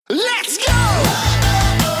Let's go!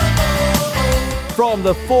 From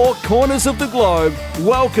the four corners of the globe,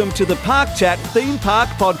 welcome to the Park Chat Theme Park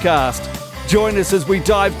Podcast. Join us as we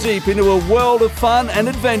dive deep into a world of fun and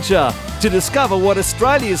adventure to discover what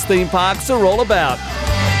Australia's theme parks are all about.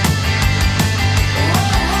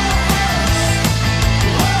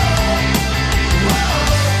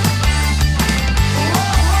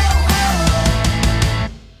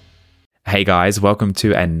 Hey guys, welcome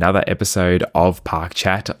to another episode of Park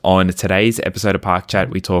Chat. On today's episode of Park Chat,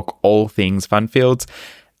 we talk all things Funfields.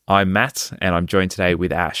 I'm Matt, and I'm joined today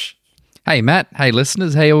with Ash. Hey Matt, hey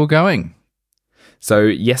listeners, how you all going? So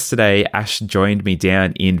yesterday, Ash joined me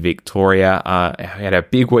down in Victoria. We had a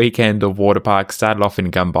big weekend of water parks, started off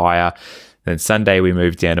in Gumbuya. Then Sunday, we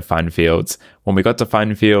moved down to Funfields. When we got to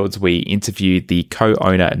Funfields, we interviewed the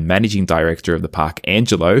co-owner and managing director of the park,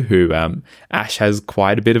 Angelo, who Ash has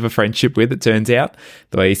quite a bit of a friendship with, it turns out.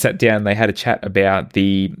 They sat down, they had a chat about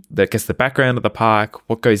the background of the park,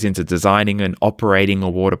 what goes into designing and operating a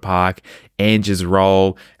water park, Angie's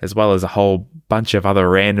role, as well as a whole bunch of other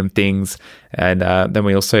random things. And then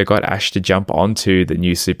we also got Ash to jump onto the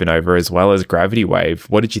new Supernova as well as Gravity Wave.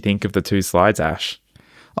 What did you think of the two slides, Ash?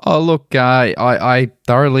 Oh, look, I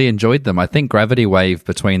thoroughly enjoyed them. I think Gravity Wave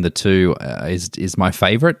between the two is my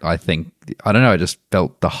favorite. I don't know, I just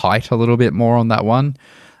felt the height a little bit more on that one.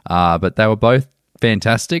 But they were both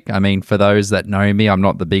fantastic. I mean, for those that know me, I'm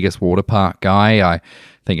not the biggest water park guy. I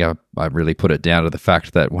think I really put it down to the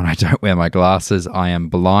fact that when I don't wear my glasses, I am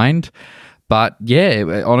blind. But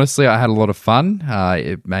yeah, honestly, I had a lot of fun.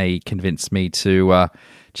 It may convince me to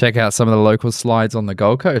check out some of the local slides on the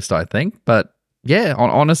Gold Coast, I think. But yeah,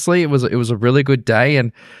 honestly, it was a really good day,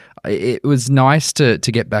 and it was nice to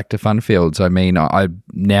get back to Funfields. I mean, I've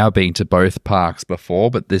now been to both parks before,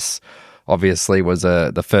 but this obviously was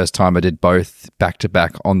the first time I did both back to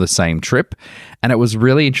back on the same trip, and it was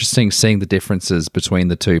really interesting seeing the differences between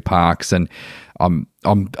the two parks. And I'm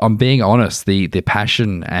being honest, the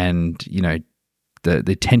passion and the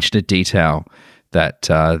attention to detail that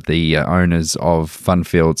the owners of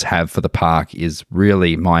Funfields have for the park is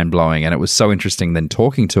really mind-blowing. And it was so interesting then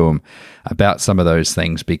talking to them about some of those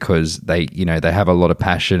things, because they have a lot of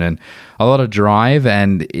passion and a lot of drive,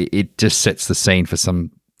 and it just sets the scene for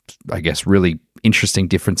some, I guess, really interesting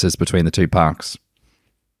differences between the two parks.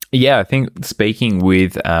 Yeah, I think speaking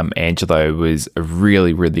with Angelo was a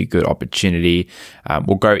really, really good opportunity.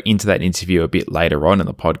 We'll go into that interview a bit later on in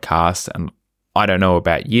the podcast, and I don't know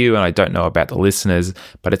about you and I don't know about the listeners,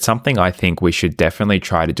 but it's something I think we should definitely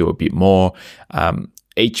try to do a bit more.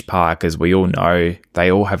 Each park, as we all know, they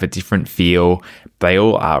all have a different feel. They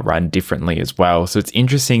all are run differently as well. So it's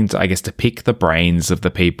interesting, to pick the brains of the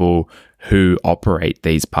people who operate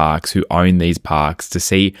these parks, who own these parks, to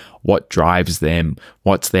see what drives them,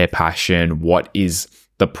 what's their passion, what is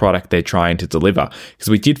the product they're trying to deliver. Because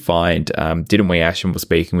we did find, didn't we, Ash, and we're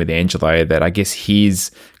speaking with Angelo, that I guess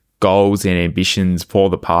his goals and ambitions for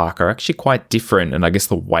the park are actually quite different, and I guess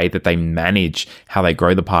the way that they manage how they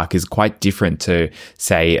grow the park is quite different to,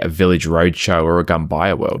 say, a Village Roadshow or a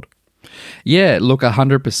Gumbuya World. Yeah, look,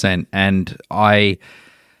 100%, and I'll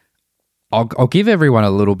give everyone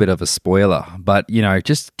a little bit of a spoiler, but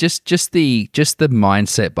just the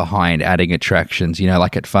mindset behind adding attractions.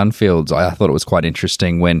 Like at Funfields, I thought it was quite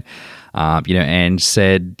interesting when Ange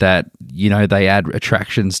said that they add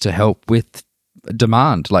attractions to help with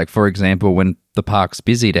demand, like for example when the park's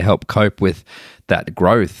busy, to help cope with that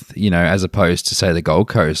growth, as opposed to, say, the Gold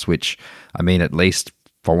Coast, which, I mean, at least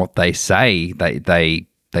from what they say, they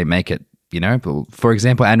make it, for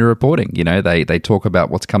example, annual reporting, they talk about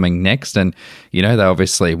what's coming next, and they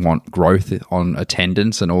obviously want growth on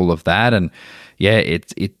attendance and all of that. And yeah,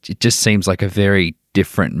 it just seems like a very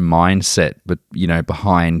different mindset, but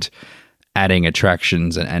behind adding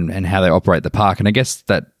attractions and how they operate the park. And I guess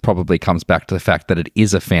that probably comes back to the fact that it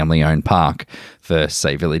is a family-owned park versus,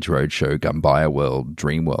 say, Village Roadshow, Gumbuya World,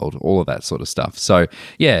 Dream World, all of that sort of stuff. So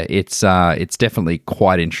yeah, it's definitely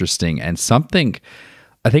quite interesting, and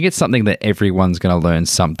I think it's something that everyone's going to learn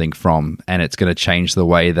something from, and it's going to change the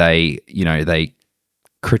way they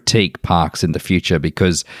critique parks in the future,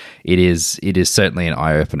 because it is certainly an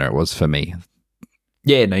eye-opener. It was for me.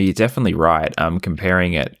 Yeah, no, you're definitely right.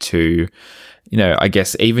 Comparing it to, I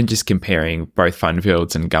guess even just comparing both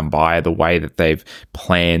Funfields and Gumbuya, the way that they've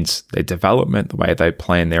planned their development, the way they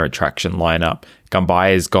plan their attraction lineup.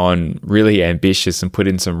 Gumbuya has gone really ambitious and put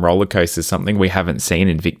in some roller coasters, something we haven't seen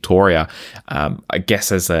in Victoria, I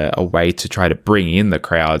guess as a way to try to bring in the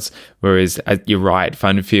crowds. Whereas you're right,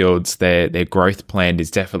 Funfields, their growth plan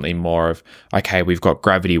is definitely more of, okay, we've got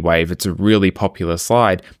Gravity Wave. It's a really popular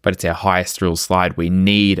slide, but it's our highest thrill slide. We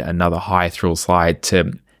need another high thrill slide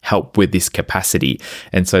to help with this capacity.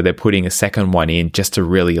 And so they're putting a second one in just to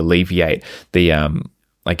really alleviate the,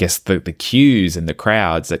 I guess, the queues and the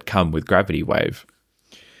crowds that come with Gravity Wave.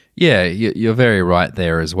 Yeah, you're very right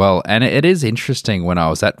there as well. And it is interesting, when I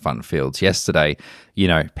was at Funfields yesterday,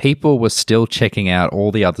 people were still checking out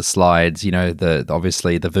all the other slides,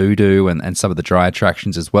 obviously the Voodoo and some of the dry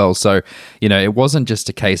attractions as well. So, it wasn't just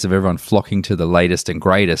a case of everyone flocking to the latest and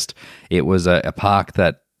greatest. It was a park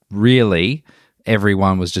that really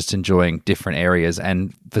everyone was just enjoying different areas.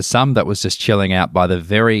 And for some, that was just chilling out by the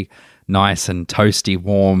very nice and toasty,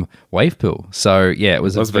 warm wave pool. So yeah, it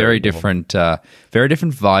was a very different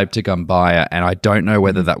vibe to Gumbuya, and I don't know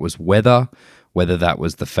whether that was weather, whether that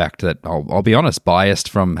was the fact that I'll be honest, biased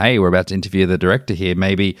from, hey, we're about to interview the director here.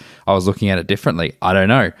 Maybe I was looking at it differently. I don't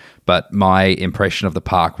know, but my impression of the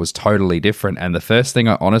park was totally different. And the first thing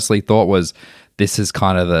I honestly thought was, this is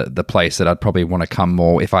kind of the place that I'd probably want to come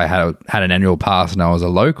more if I had an annual pass and I was a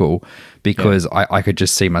local, because I could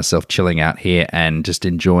just see myself chilling out here and just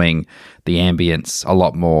enjoying the ambience a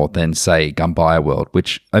lot more than, say, Gumbuya World,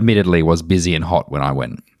 which admittedly was busy and hot when I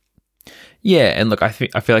went. Yeah, and look, I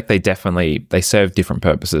feel like they serve different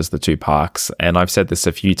purposes, the two parks, and I've said this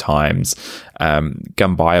a few times.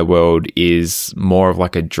 Gumbuya World is more of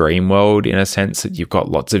like a dream world in a sense that you've got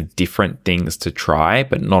lots of different things to try,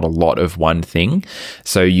 but not a lot of one thing.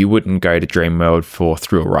 So you wouldn't go to Dream World for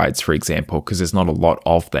thrill rides, for example, because there's not a lot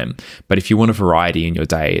of them. But if you want a variety in your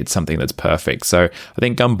day, it's something that's perfect. So I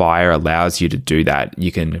think Gumbuya allows you to do that.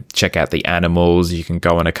 You can check out the animals, you can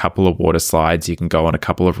go on a couple of water slides, you can go on a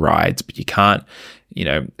couple of rides, but you can't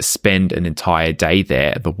spend an entire day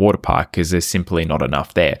there at the water park because there's simply not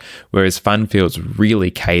enough there. Whereas Funfields really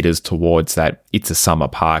caters towards that. It's a summer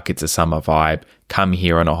park, it's a summer vibe. Come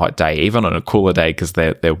here on a hot day, even on a cooler day, because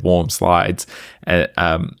they're warm slides.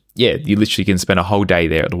 You literally can spend a whole day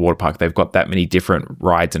there at the water park. They've got that many different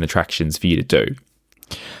rides and attractions for you to do.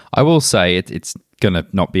 I will say it's going to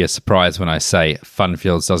not be a surprise when I say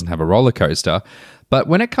Funfields doesn't have a roller coaster. But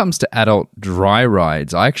when it comes to adult dry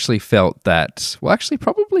rides, I actually felt that,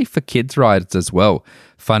 probably for kids' rides as well,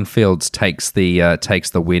 Funfields takes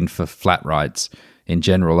the win for flat rides in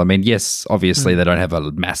general. I mean, yes, obviously they don't have a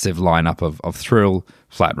massive lineup of thrill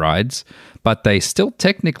flat rides, but they still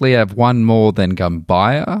technically have one more than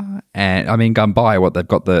Gumbuya. And I mean, Gumbuya, they've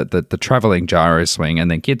got the traveling gyro swing and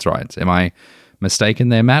then kids' rides. Am I mistaken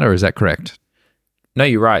there, Matt, or is that correct? No,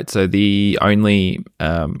 you're right. So the only,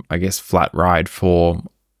 flat ride for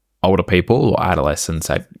older people or adolescents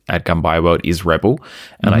at Gumbuya World is Rebel.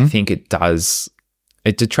 And I think it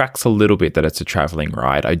detracts a little bit that it's a traveling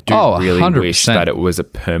ride. I do really 100%. Wish that it was a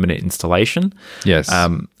permanent installation. Yes.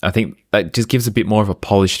 I think that just gives a bit more of a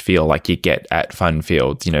polished feel like you get at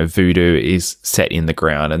Funfields. Voodoo is set in the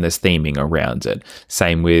ground and there's theming around it.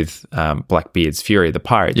 Same with Blackbeard's Fury, the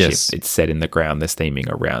pirate ship. It's set in the ground, there's theming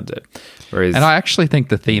around it. And I actually think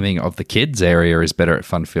the theming of the kids area is better at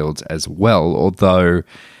Funfields as well, although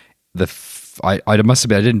I must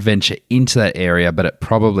admit I didn't venture into that area, but it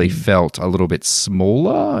probably felt a little bit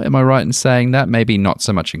smaller. Am I right in saying that? Maybe not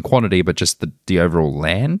so much in quantity, but just the overall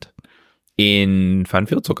land? In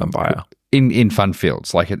Funfields or Gumbuya? In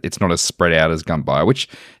Funfields. Like it's not as spread out as Gumbuya, which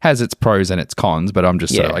has its pros and its cons, but I'm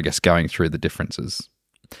just I guess going through the differences.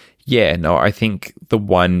 Yeah, no, I think the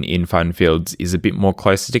one in Funfields is a bit more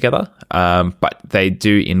closer together, but they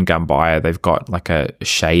do in Gumbuya, they've got like a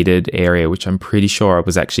shaded area, which I'm pretty sure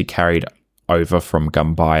was actually carried over from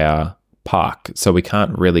Gumbuya Park. So we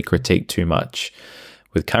can't really critique too much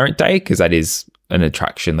with current day because that is an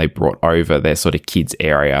attraction they brought over their sort of kids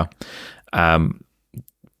area.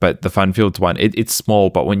 But the Funfields one, it's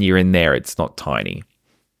small, but when you're in there, it's not tiny.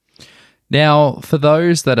 Now, for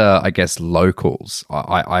those that are, I guess, locals,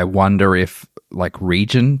 I wonder if like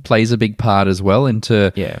region plays a big part as well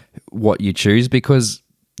into what you choose, because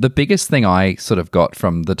the biggest thing I sort of got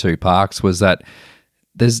from the two parks was that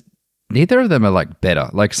neither of them are like better.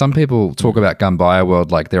 Like some people talk about Gumbuya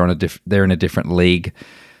World like they're in a different league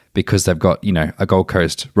because they've got, a Gold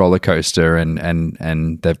Coast roller coaster and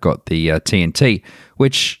they've got the TNT,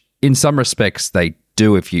 which in some respects they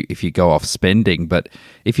do if you go off spending. But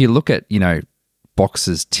if you look at,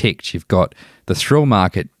 boxes ticked, you've got the thrill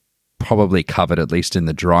market probably covered, at least in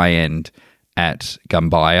the dry end at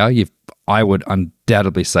Gumbuya. I would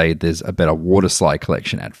undoubtedly say there's a better water slide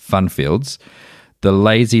collection at Funfields. The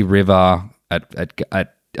lazy river at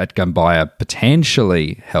Gumbuya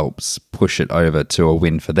potentially helps push it over to a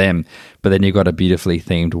win for them. But then you've got a beautifully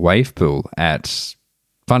themed wave pool at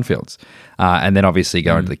Funfields. And then obviously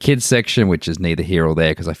go into the kids section, which is neither here or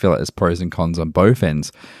there because I feel like there's pros and cons on both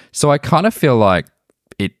ends. So I kind of feel like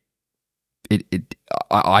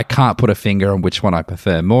I can't put a finger on which one I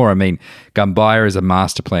prefer more. I mean, Gumbuya is a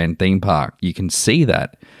master plan theme park. You can see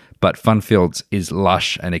that. But Funfields is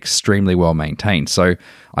lush and extremely well maintained. So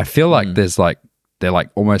I feel like they're like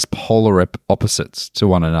almost polar opposites to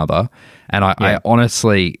one another. And I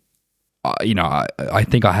honestly, I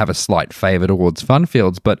think I have a slight favor towards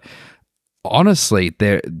Funfields, but honestly,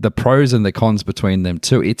 the pros and the cons between them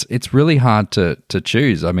too. It's really hard to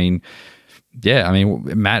choose. I mean,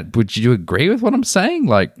 Matt, would you agree with what I'm saying?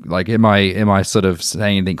 Like, am I sort of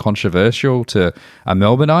saying anything controversial to a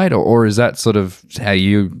Melbourneite, or is that sort of how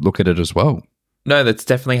you look at it as well? No, that's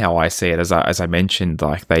definitely how I see it. As I mentioned,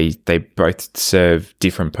 like they both serve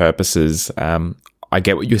different purposes. I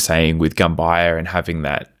get what you're saying with Gumbuya and having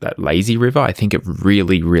that lazy river. I think it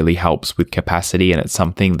really, really helps with capacity, and it's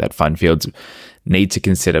something that Funfields need to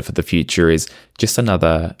consider for the future, is just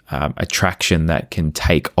another attraction that can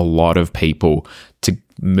take a lot of people to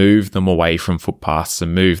move them away from footpaths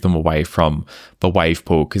and move them away from the wave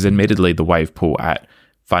pool. Because admittedly, the wave pool at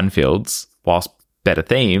Funfields, whilst better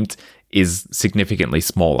themed, is significantly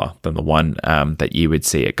smaller than the one that you would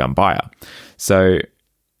see at Gumbuya. So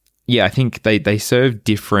yeah, I think they serve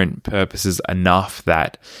different purposes enough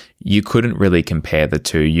that you couldn't really compare the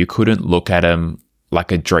two. You couldn't look at them like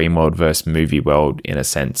a dream world versus movie world in a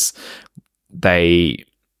sense. They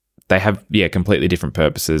have, completely different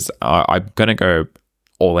purposes. I'm going to go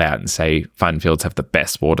all out and say Funfields have the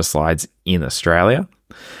best water slides in Australia.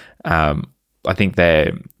 I think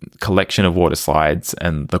their collection of water slides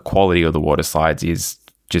and the quality of the water slides is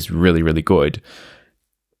just really, really good.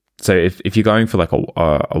 So if you're going for like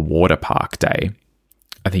a water park day,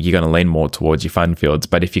 I think you're going to lean more towards your Funfields.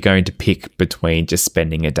 But if you're going to pick between just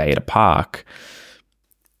spending a day at a park,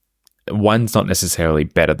 one's not necessarily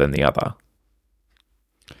better than the other.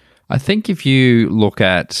 I think if you look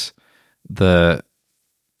at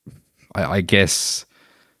I guess,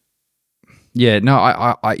 I'm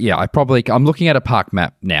looking at a park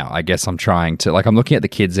map now. I guess I'm trying to, I'm looking at the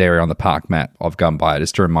kids area on the park map of Gumbuya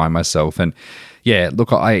just to remind myself. And look,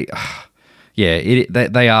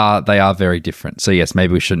 they are very different. So yes,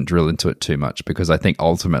 maybe we shouldn't drill into it too much, because I think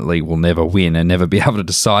ultimately we'll never win and never be able to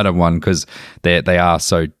decide on one, because they are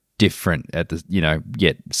so different at the,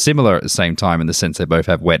 yet similar at the same time, in the sense they both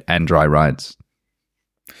have wet and dry rides.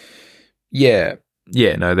 No,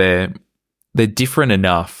 they're different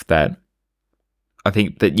enough that I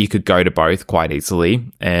think that you could go to both quite easily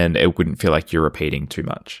and it wouldn't feel like you're repeating too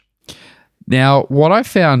much. Now, what I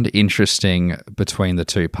found interesting between the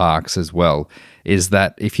two parks as well is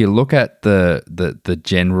that if you look at the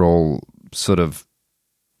general sort of,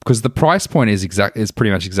 because the price point is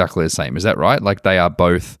pretty much exactly the same. Is that right? Like they are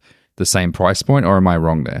both the same price point, or am I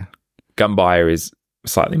wrong there? Gumbuya is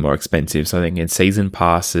slightly more expensive. So I think in season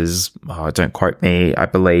passes, don't quote me, I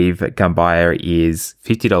believe that Gumbuya is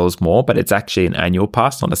 $50 more, but it's actually an annual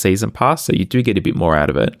pass, not a season pass. So you do get a bit more out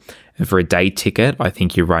of it. And for a day ticket, I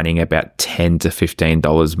think you're running about $10 to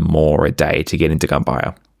 $15 more a day to get into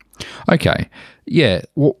Gumbuya. Okay. Yeah.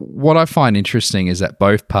 What I find interesting is that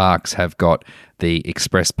both parks have got the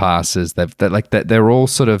express passes. They're all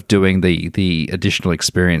sort of doing the additional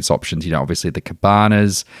experience options. Obviously the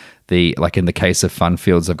cabanas. Like in the case of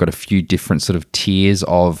Funfields, they've got a few different sort of tiers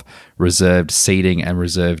of reserved seating and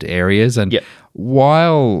reserved areas. And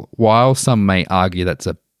while some may argue that's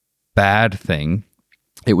a bad thing,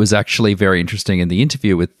 it was actually very interesting in the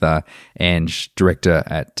interview with Ange, director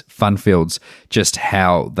at Funfields, just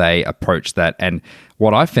how they approached that. And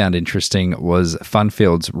what I found interesting was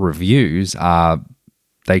Funfields reviews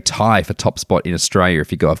they tie for top spot in Australia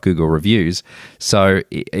if you go off Google reviews. So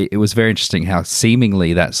it was very interesting how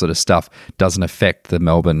seemingly that sort of stuff doesn't affect the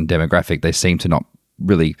Melbourne demographic. They seem to not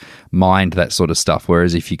really mind that sort of stuff.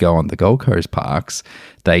 Whereas if you go on the Gold Coast parks,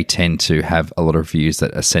 they tend to have a lot of reviews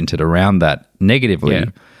that are centered around that negatively. Yeah.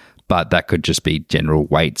 But that could just be general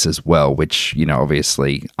weights as well, which,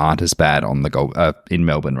 obviously aren't as bad on the in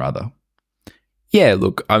Melbourne rather. Yeah,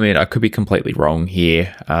 look, I mean, I could be completely wrong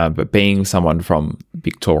here, but being someone from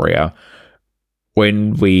Victoria,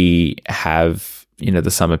 when we have,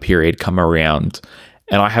 the summer period come around,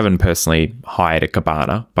 and I haven't personally hired a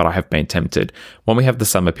cabana, but I have been tempted. When we have the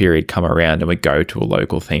summer period come around and we go to a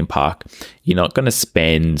local theme park, you're not going to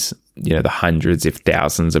spend, the hundreds if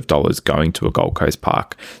thousands of dollars going to a Gold Coast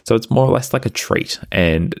park. So it's more or less like a treat.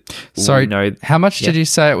 And sorry, how much did you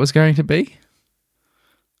say it was going to be?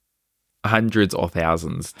 Hundreds or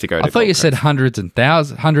thousands to go to I thought Gold you Coast. said hundreds of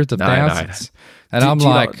thousands. No. And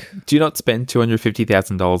do you not spend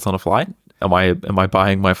 $250,000 on a flight? Am I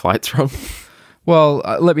buying my flights wrong? Well,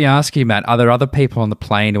 let me ask you, Matt, are there other people on the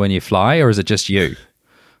plane when you fly, or is it just you?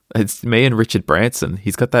 It's me and Richard Branson.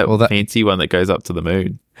 He's got that fancy one that goes up to the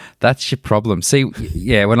moon. That's your problem. See,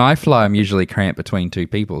 yeah, when I fly, I'm usually cramped between two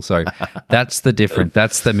people. So that's the difference.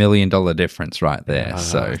 That's the $1 million difference right there.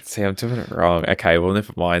 So see, I'm doing it wrong. Okay, well,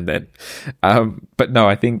 never mind then. But no,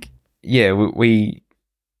 I think, yeah, we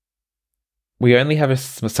only have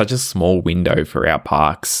such a small window for our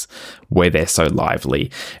parks where they're so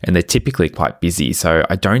lively, and they're typically quite busy. So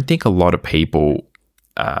I don't think a lot of people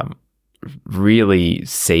really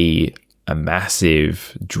see a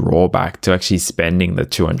massive drawback to actually spending the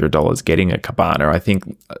 $200 getting a cabana. I think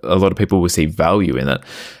a lot of people will see value in it,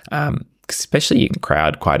 especially you can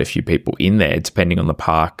crowd quite a few people in there depending on the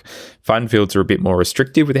park. Funfields are a bit more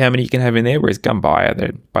restrictive with how many you can have in there, whereas Gumbuya,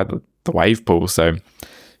 they're by the wave pool, so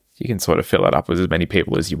you can sort of fill it up with as many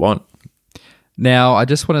people as you want. Now, I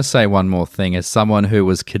just want to say one more thing. As someone who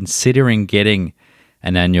was considering getting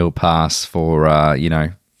an annual pass for,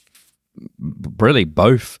 really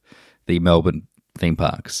both the Melbourne theme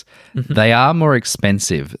parks, they are more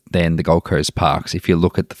expensive than the Gold Coast parks. If you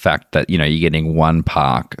look at the fact that, you're getting one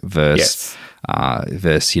park versus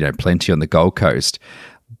plenty on the Gold Coast.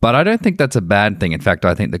 But I don't think that's a bad thing. In fact,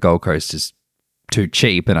 I think the Gold Coast is too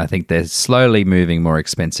cheap, and I think they're slowly moving more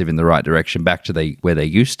expensive in the right direction back to where they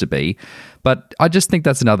used to be. But I just think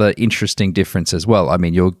that's another interesting difference as well. I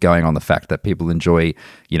mean, you're going on the fact that people enjoy,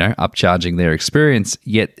 upcharging their experience,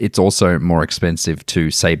 yet it's also more expensive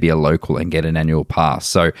to, say, be a local and get an annual pass.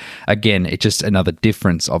 So again, it's just another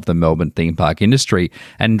difference of the Melbourne theme park industry,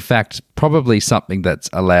 and in fact, probably something that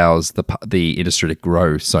allows the industry to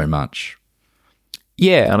grow so much.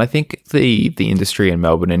 Yeah, and I think the industry in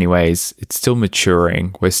Melbourne anyways, it's still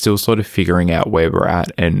maturing. We're still sort of figuring out where we're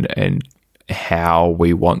at and how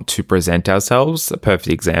we want to present ourselves. A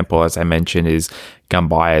perfect example, as I mentioned, is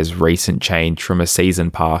Gumbuya's recent change from a season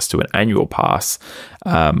pass to an annual pass.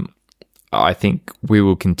 I think we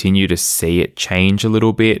will continue to see it change a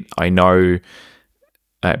little bit. I know,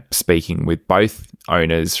 speaking with both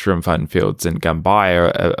owners from Funfields and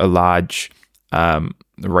Gumbuya, a large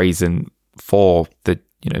reason for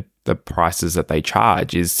the prices that they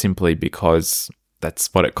charge is simply because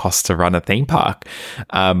that's what it costs to run a theme park.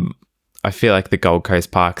 I feel like the Gold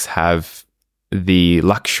Coast parks have the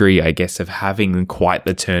luxury, I guess, of having quite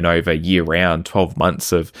the turnover year round, 12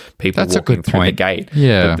 months of people walking through the gate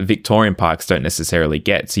that the Victorian parks don't necessarily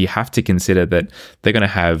get. So you have to consider that they're going to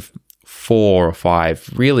have 4 or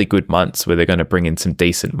 5 really good months where they're going to bring in some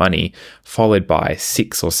decent money, followed by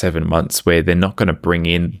 6 or 7 months where they're not going to bring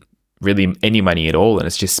in really any money at all, and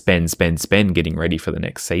it's just spend getting ready for the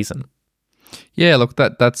next season. Yeah, look,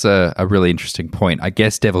 that's a really interesting point. I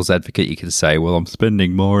guess devil's advocate, you could say, well, I'm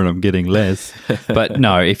spending more and I'm getting less. But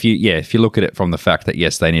no, if you look at it from the fact that,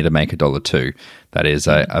 yes, they need to make $1 too, that is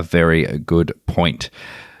a very good point.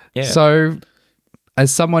 Yeah. So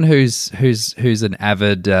as someone who's an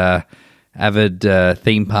avid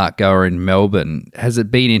theme park goer in Melbourne, has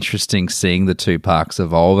it been interesting seeing the two parks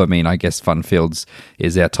evolve? I mean, I guess Funfields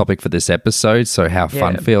is our topic for this episode, so how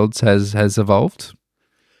Funfields has evolved?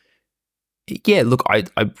 Yeah, look, I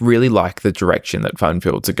really like the direction that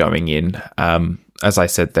Funfields are going in. As I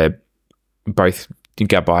said, they're both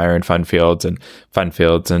Gumbuya and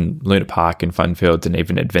Funfields and Luna Park and Funfields and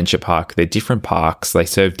even Adventure Park. They're different parks. They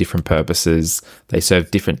serve different purposes. They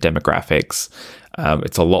serve different demographics.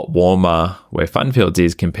 It's a lot warmer where Funfields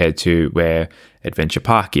is compared to where Adventure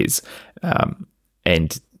Park is.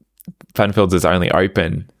 And Funfields is only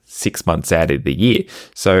open 6 months out of the year.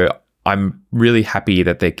 So I'm really happy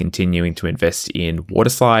that they're continuing to invest in water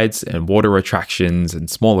slides and water attractions and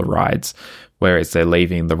smaller rides, whereas they're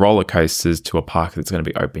leaving the roller coasters to a park that's going to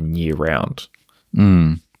be open year round.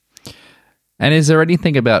 And is there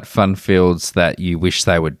anything about Funfields that you wish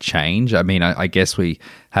they would change? I mean, I guess we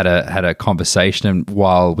had a conversation, and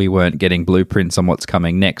while we weren't getting blueprints on what's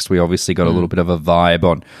coming next, we obviously got a little bit of a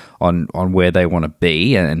vibe on where they want to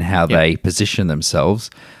be and how they position themselves.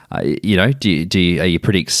 Are you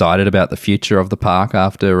pretty excited about the future of the park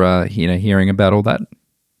after hearing about all that?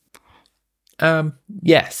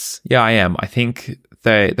 Yes, I am. I think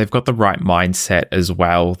they've got the right mindset as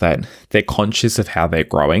well, that they're conscious of how they're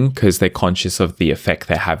growing because they're conscious of the effect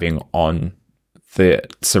they're having on the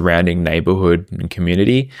surrounding neighborhood and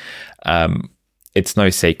community. It's no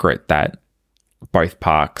secret that both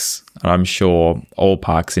parks, and I'm sure all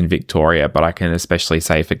parks in Victoria, but I can especially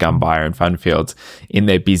say for Gumbuya and Funfields, in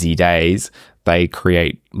their busy days, they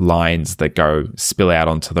create lines that spill out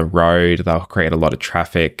onto the road. They'll create a lot of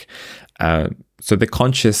traffic. So they're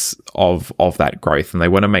conscious of that growth, and they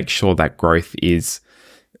want to make sure that growth is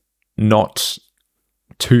not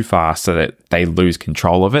too fast so that they lose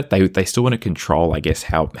control of it. They still want to control, I guess,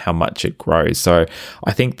 how much it grows. So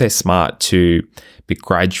I think they're smart to be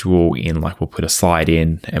gradual in, like, we'll put a slide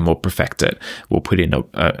in and we'll perfect it. We'll put in a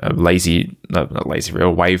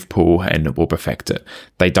wave pool and we'll perfect it.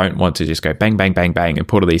 They don't want to just go bang, bang, bang, bang and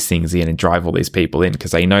put all these things in and drive all these people in,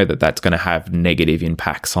 because they know that that's going to have negative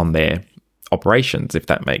impacts on their operations, if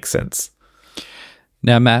that makes sense.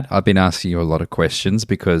 Now, Matt, I've been asking you a lot of questions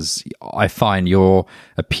because I find your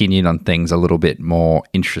opinion on things a little bit more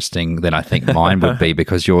interesting than I think mine would be,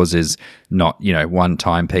 because yours is not, one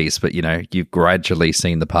timepiece, but, you've gradually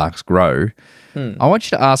seen the parks grow. I want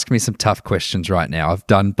you to ask me some tough questions right now. I've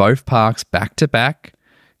done both parks back to back,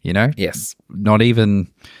 Yes. Not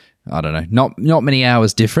even, I don't know, not many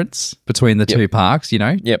hours difference between the two parks,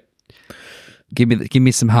 Yep. Give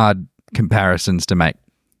me some hard comparisons to make.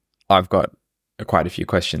 I've got quite a few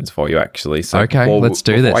questions for you, actually. So okay, let's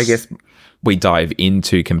do this. I guess we dive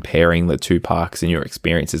into comparing the two parks and your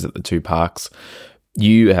experiences at the two parks.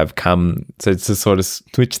 You have come, so to sort of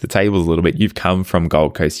switch the tables a little bit, you've come from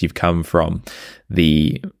Gold Coast, you've come from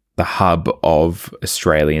the hub of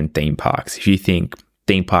Australian theme parks. If you think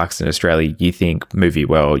theme parks in Australia, you think Movie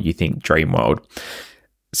World, you think Dream World.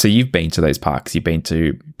 So you've been to those parks. You've been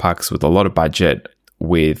to parks with a lot of budget,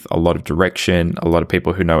 with a lot of direction, a lot of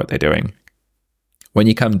people who know what they're doing. When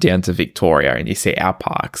you come down to Victoria and you see our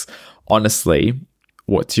parks, honestly,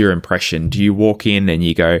 what's your impression? Do you walk in and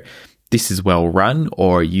you go, this is well run,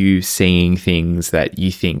 or are you seeing things that you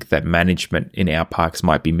think that management in our parks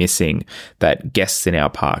might be missing, that guests in our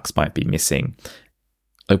parks might be missing?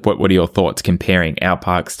 Like, what are your thoughts comparing our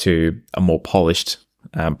parks to a more polished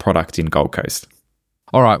product in Gold Coast?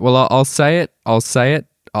 All right. Well, I'll say it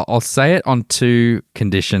on two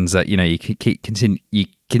conditions that you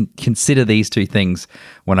can consider these two things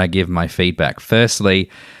when I give my feedback. Firstly,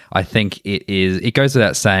 I think it goes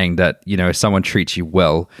without saying that, if someone treats you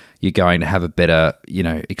well, you're going to have a better,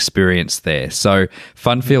 experience there. So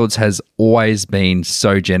Funfields has always been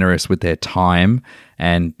so generous with their time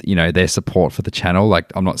and, their support for the channel.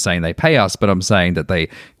 Like, I'm not saying they pay us, but I'm saying that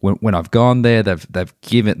when I've gone there,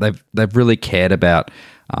 they've really cared about,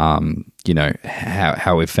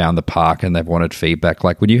 how we've found the park, and they've wanted feedback.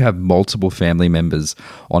 Like, when you have multiple family members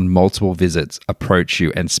on multiple visits approach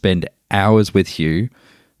you and spend hours with you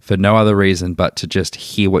for no other reason but to just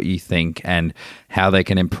hear what you think and how they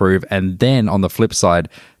can improve. And then on the flip side,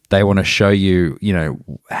 they want to show you,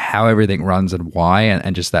 how everything runs and why,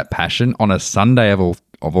 and just that passion on a Sunday of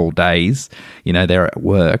all days, they're at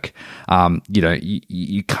work.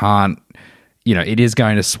 You can't, it is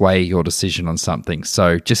going to sway your decision on something.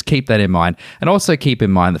 So just keep that in mind. And also keep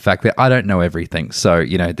in mind the fact that I don't know everything. So,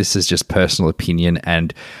 this is just personal opinion,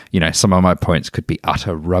 and, some of my points could be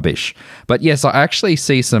utter rubbish. But yes, I actually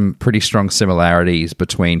see some pretty strong similarities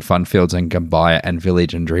between Funfields and Gumbuya and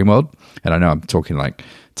Village and Dreamworld. And I know I'm talking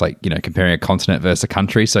it's like, comparing a continent versus a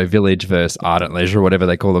country. So Village versus Ardent Leisure, whatever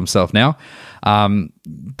they call themselves now.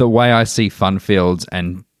 The way I see Funfields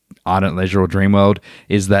and Ardent Leisure or Dreamworld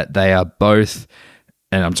is that they are both,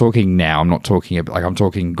 and I'm talking now, I'm not talking like, I'm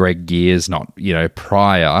talking Greg years, not,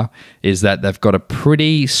 prior, is that they've got a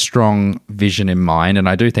pretty strong vision in mind. And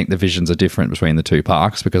I do think the visions are different between the two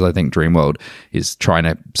parks, because I think Dreamworld is trying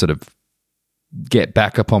to sort of get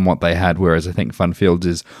back upon what they had, whereas I think Funfields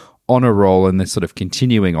is on a roll and they're sort of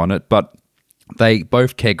continuing on it. But they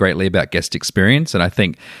both care greatly about guest experience, and I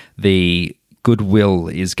think the goodwill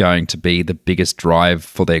is going to be the biggest drive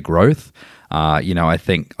for their growth. I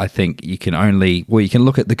think you can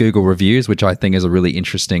look at the Google reviews, which I think is a really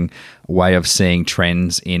interesting way of seeing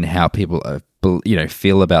trends in how people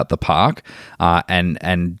feel about the park.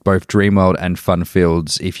 And both Dreamworld and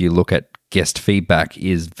Funfields, if you look at guest feedback,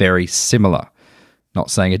 is very similar.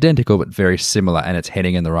 Not saying identical, but very similar, and it's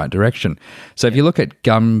heading in the right direction. So if you look at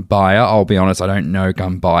Gumbuya, I'll be honest, I don't know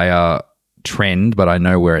Gumbuya trend, but I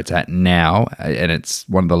know where it's at now, and it's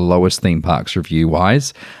one of the lowest theme parks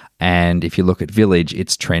review-wise. And if you look at Village,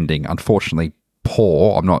 it's trending, unfortunately,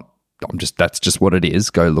 poor. That's just what it is.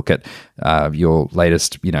 Go look at your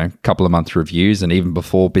latest, couple of months reviews, and even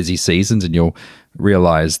before busy seasons, and you'll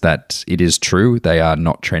realize that it is true. They are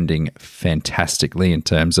not trending fantastically in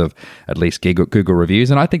terms of at least Google reviews.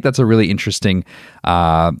 And I think that's a really interesting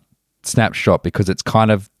snapshot, because it's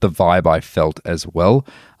kind of the vibe I felt as well.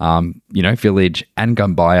 Village and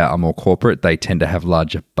Gumbuya are more corporate. They tend to have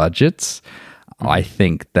larger budgets. I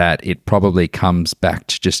think that it probably comes back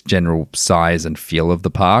to just general size and feel of the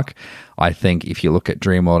park. I think if you look at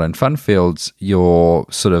Dreamworld and Funfields, your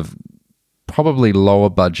sort of probably lower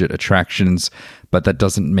budget attractions, but that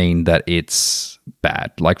doesn't mean that it's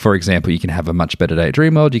bad. Like, for example, you can have a much better day at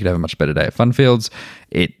Dreamworld, you can have a much better day at Funfields.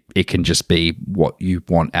 It can just be what you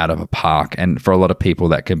want out of a park. And for a lot of people,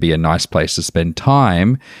 that can be a nice place to spend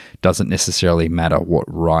time. Doesn't necessarily matter what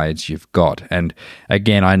rides you've got. And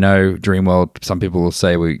again, I know Dreamworld, some people will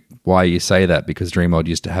say, why you say that? Because Dreamworld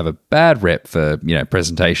used to have a bad rep for,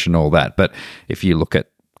 presentation, all that. But if you look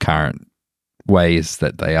at current ways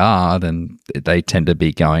that they are, then they tend to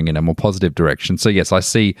be going in a more positive direction. So yes, I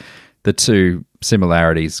see the two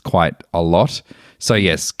similarities quite a lot. So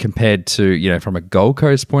yes, compared to, from a Gold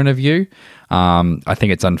Coast point of view, I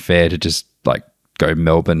think it's unfair to just like go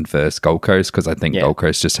Melbourne versus Gold Coast, because I think Gold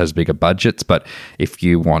Coast just has bigger budgets. But if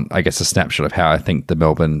you want, I guess, a snapshot of how I think the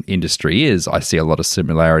Melbourne industry is, I see a lot of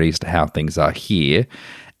similarities to how things are here.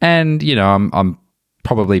 And, I'm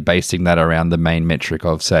probably basing that around the main metric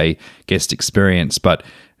of, say, guest experience. But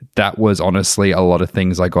that was honestly a lot of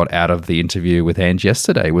things I got out of the interview with Ange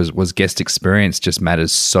yesterday was guest experience just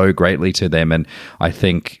matters so greatly to them. And I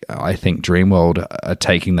think Dreamworld are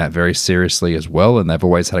taking that very seriously as well. And they've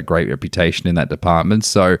always had a great reputation in that department.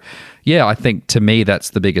 So yeah, I think to me, that's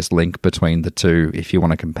the biggest link between the two, if you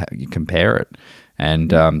want to compare it. And,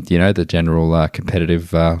 the general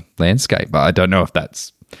competitive landscape. I don't know if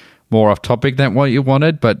that's more off topic than what you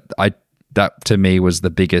wanted, but that to me was the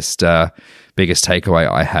biggest takeaway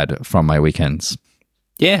I had from my weekends.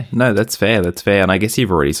 Yeah, no, that's fair. And I guess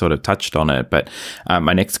you've already sort of touched on it, but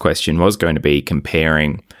my next question was going to be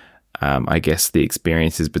comparing, I guess, the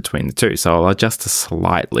experiences between the two. So I'll adjust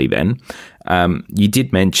slightly then. You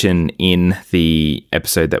did mention in the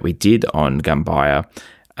episode that we did on Gumbuya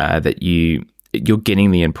that you're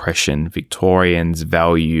getting the impression Victorians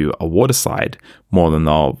value a water slide more than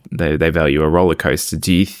they value a roller coaster.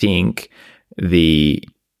 Do you think I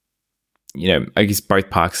guess both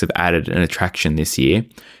parks have added an attraction this year.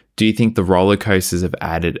 Do you think the roller coasters have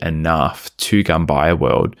added enough to Gumbuya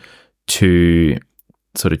World to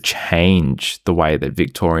sort of change the way that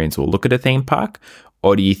Victorians will look at a theme park?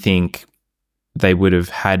 Or do you think they would have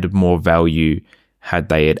had more value had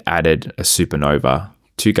they had added a supernova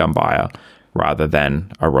to Gumbuya rather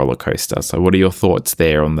than a roller coaster? So what are your thoughts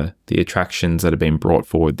there on the attractions that have been brought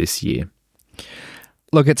forward this year?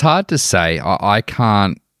 Look, it's hard to say. I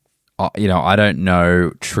can't, I don't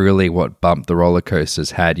know truly what bump the roller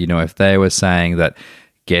coasters had. If they were saying that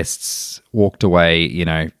guests walked away,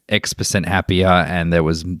 X% happier and there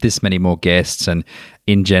was this many more guests, and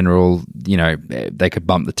in general, they could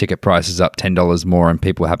bump the ticket prices up $10 more and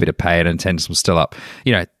people were happy to pay it and attendance was still up.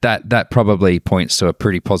 That probably points to a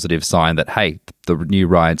pretty positive sign that, hey, the new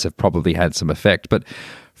rides have probably had some effect. But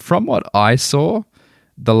from what I saw,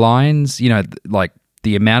 the lines, like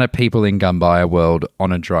the amount of people in Gumbuya World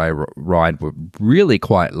on a dry ride were really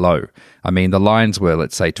quite low. I mean, the lines were,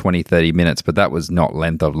 let's say, 20, 30 minutes, but that was not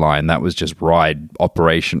length of line. That was just ride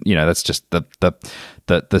operation. That's just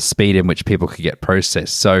the speed in which people could get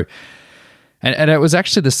processed. So, and it was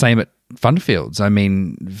actually the same at Funfields. I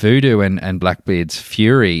mean, Voodoo and Blackbeard's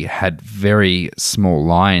Fury had very small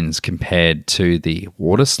lines compared to the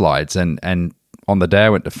water slides. And on the day I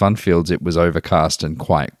went to Funfields, it was overcast and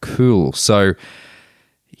quite cool. So,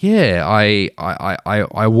 yeah,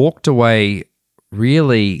 I walked away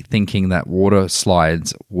really thinking that water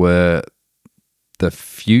slides were the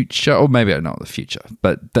future, or maybe not the future,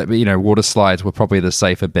 but that, water slides were probably the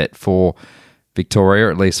safer bet for Victoria,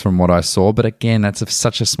 at least from what I saw. But again, that's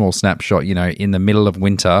such a small snapshot. In the middle of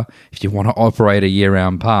winter, if you want to operate a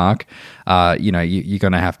year-round park, you're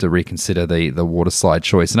going to have to reconsider the water slide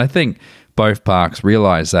choice. And I think both parks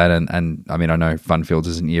realise that, and I mean, I know Funfields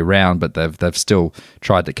isn't year-round, but they've still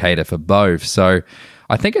tried to cater for both. So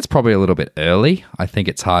I think it's probably a little bit early. I think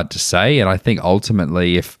it's hard to say, and I think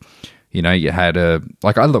ultimately, if you had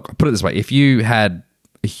put it this way, if you had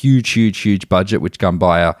a huge budget, which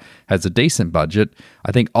Gumbuya has a decent budget,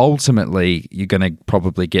 I think ultimately you're going to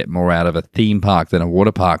probably get more out of a theme park than a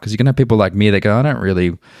water park, because you're going to have people like me that go, I don't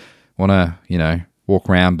really want to, walk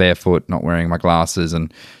around barefoot, not wearing my glasses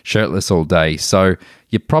and shirtless all day. So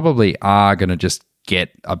you probably are going to just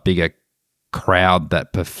get a bigger crowd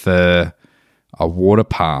that prefer a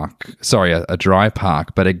dry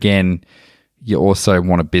park. But again, you also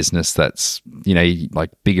want a business that's,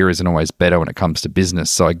 like bigger isn't always better when it comes to business.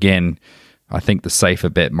 So again, I think the safer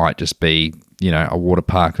bet might just be, a water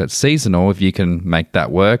park that's seasonal. If you can make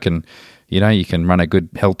that work and, you can run a good,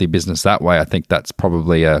 healthy business that way, I think that's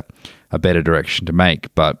probably a better direction to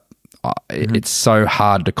make. But it's so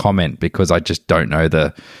hard to comment because I just don't know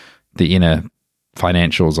the inner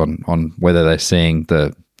financials on whether they're seeing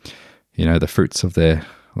the fruits of their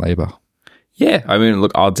labor. Yeah, I mean,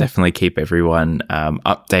 look, I'll definitely keep everyone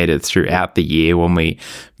updated throughout the year when we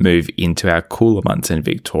move into our cooler months in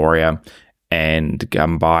Victoria. And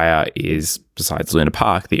Gumbuya is, besides Luna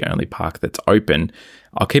Park, the only park that's open.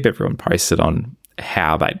 I'll keep everyone posted on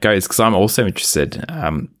how that goes, because I'm also interested,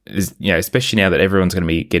 especially now that everyone's going to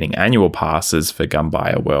be getting annual passes for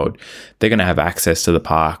Gumbuya World. They're going to have access to the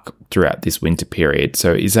park throughout this winter period.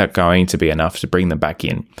 So is that going to be enough to bring them back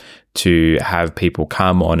in to have people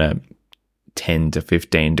come on a 10 to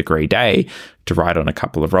 15 degree day to ride on a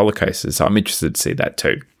couple of roller coasters? So I'm interested to see that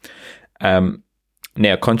too.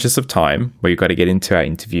 Now, conscious of time, we've got to get into our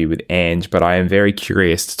interview with Ange, but I am very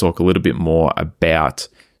curious to talk a little bit more about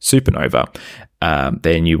Supernova,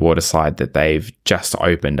 their new water slide that they've just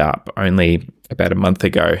opened up only about a month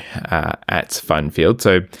ago at Funfields.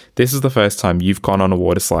 So this is the first time you've gone on a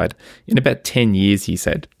water slide in about 10 years, he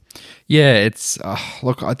said. Yeah, it's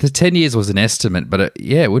look, the 10 years was an estimate, but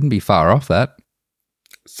it wouldn't be far off that.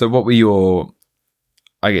 So what were your,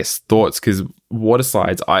 I guess, thoughts? Because water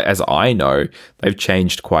slides, as I know, they've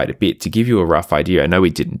changed quite a bit. To give you a rough idea, I know we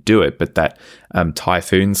didn't do it, but that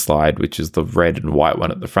Typhoon slide, which is the red and white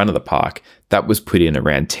one at the front of the park, that was put in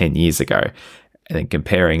around 10 years ago. And then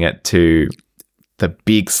comparing it to the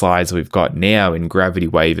big slides we've got now in Gravity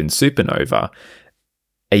Wave and Supernova,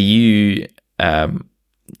 are you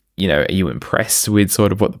impressed with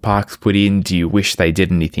sort of what the park's put in? Do you wish they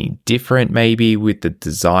did anything different maybe with the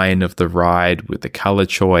design of the ride, with the color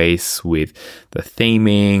choice, with the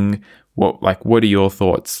theming? What are your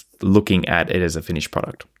thoughts looking at it as a finished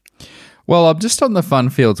product? Well, I'm just on the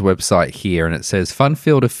Funfields website here, and it says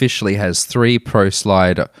Funfield officially has 3 Pro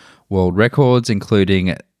Slide world records,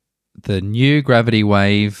 including the new Gravity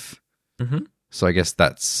Wave. Mm-hmm. So I guess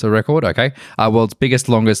that's a record. Okay. World's biggest,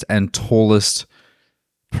 longest, and tallest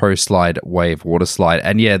Pro Slide wave water slide.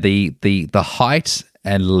 And yeah, the height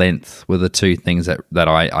and length were the two things that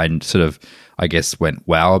I sort of, I guess, went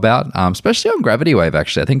wow about, especially on Gravity Wave,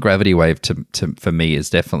 actually. I think Gravity Wave for me is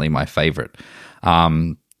definitely my favorite.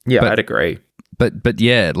 I'd agree. But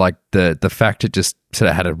yeah, like the fact it just sort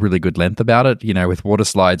of had a really good length about it. You know, with water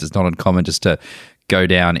slides, it's not uncommon just to go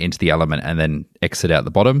down into the element and then exit out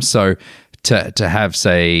the bottom. So to have,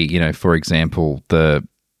 say, for example, the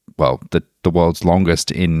world's longest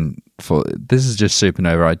this is just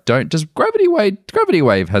Supernova. Does Gravity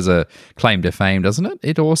Wave has a claim to fame, doesn't it?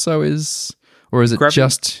 It also is, or is it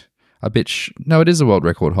just a bit? No, it is a world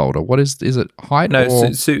record holder. What is it? Height? No,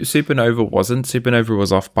 Supernova wasn't. Supernova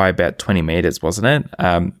was off by about 20 meters, wasn't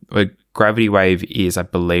it? Gravity Wave is, I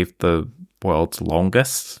believe, the world's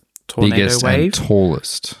longest tornado biggest wave, and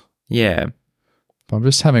tallest. Yeah, I'm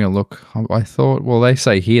just having a look. I thought, well, they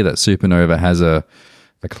say here that Supernova has a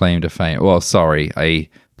claim to fame. Well, sorry, a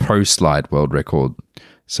Pro Slide world record.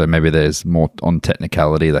 So maybe there's more on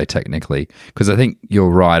technicality. Because I think you're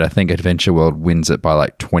right. I think Adventure World wins it by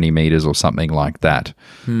like 20 meters or something like that.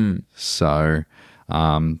 So,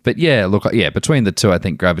 but yeah, between the two, I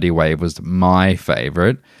think Gravity Wave was my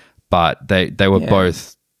favorite, but they were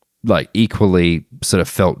both like equally sort of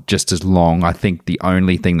felt just as long. I think the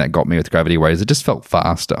only thing that got me with Gravity Wave is it just felt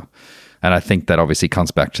faster. And I think that obviously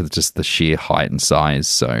comes back to just the sheer height and size.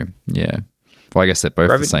 So, yeah. Well, I guess they're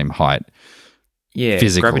both the same height. Yeah,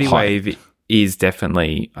 Gravity Wave is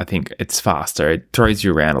definitely, I think it's faster. It throws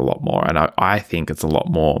you around a lot more. And I think it's a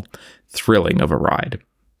lot more thrilling of a ride.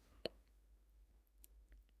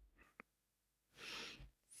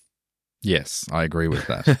 Yes, I agree with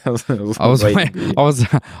that. I was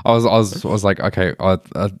like, okay, I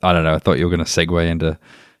don't know. I thought you were going to segue into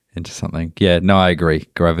something. Yeah, no, I agree.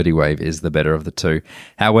 Gravity Wave is the better of the two.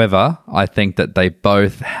 However, I think that they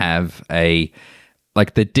both have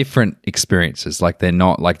they're different experiences. Like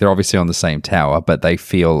they're obviously on the same tower, but they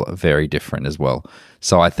feel very different as well.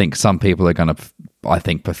 So I think some people are going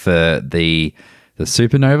to, prefer the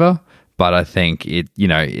Supernova, but I think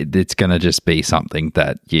it's going to just be something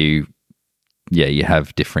that you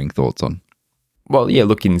have differing thoughts on. Well, yeah,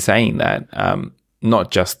 look, in saying that,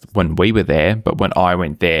 not just when we were there, but when I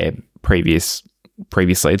went there previously,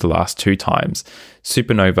 the last 2 times,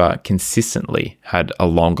 Supernova consistently had a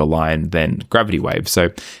longer line than Gravity Wave.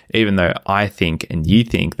 So even though I think and you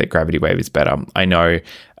think that Gravity Wave is better, I know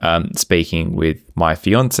speaking with my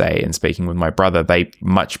fiance and speaking with my brother, they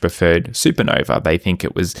much preferred Supernova. They think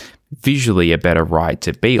it was visually a better ride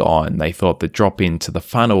to be on. They thought the drop into the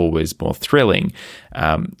funnel was more thrilling.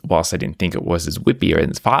 Whilst I didn't think it was as whippy or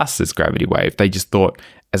as fast as Gravity Wave, they just thought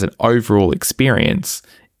as an overall experience,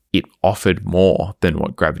 it offered more than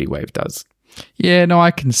what Gravity Wave does. Yeah, no,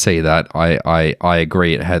 I can see that. I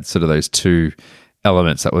agree. It had sort of those two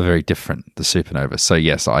elements that were very different, the Supernova. So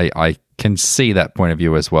yes, I can see that point of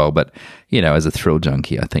view as well. But, as a thrill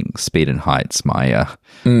junkie, I think speed and heights,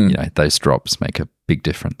 those drops make a big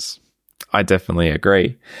difference. I definitely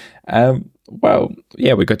agree. Well,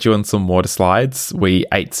 yeah, we got you on some water slides. We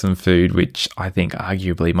ate some food, which I think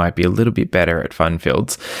arguably might be a little bit better at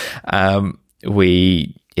Funfields.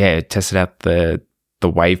 We tested out the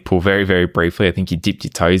wave pool very, very briefly. I think you dipped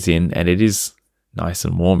your toes in, and it is nice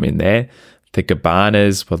and warm in there. The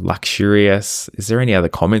cabanas were luxurious. Is there any other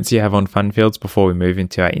comments you have on Funfields before we move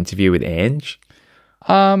into our interview with Ange?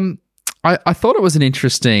 I thought it was an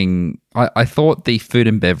interesting. I thought the food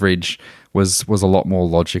and beverage was a lot more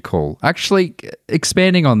logical. Actually,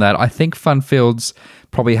 expanding on that, I think Funfields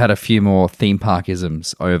probably had a few more theme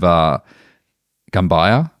parkisms over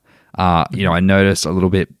Gumbuya. I noticed a little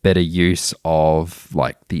bit better use of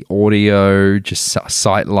like the audio, just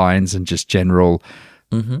sight lines, and just general.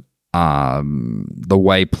 The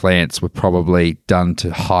way plants were probably done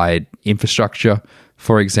to hide infrastructure,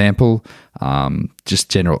 for example, just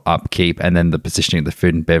general upkeep, and then the positioning of the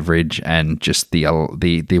food and beverage, and just the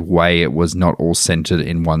way it was not all centered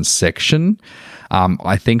in one section.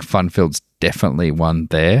 I think Funfields definitely won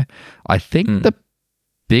there. I think the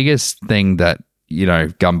biggest thing that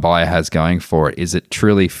Gumbuya has going for it is it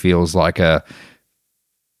truly feels like a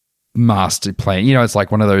master plan. It's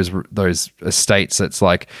like one of those estates that's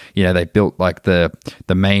like, they built like the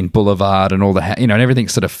main boulevard and all the and everything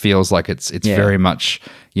sort of feels like it's very much,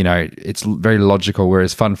 it's very logical,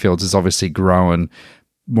 whereas Funfields is obviously growing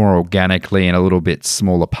more organically and a little bit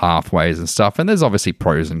smaller pathways and stuff, and there's obviously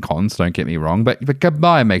pros and cons, don't get me wrong, but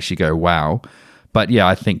Gumbuya makes you go wow. But yeah,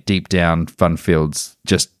 I think deep down Funfields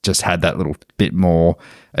just had that little bit more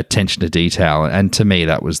attention to detail, and to me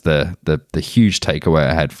that was the huge takeaway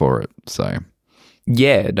I had for it. So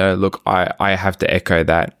yeah, no, look, I have to echo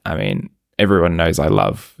that. I mean, everyone knows I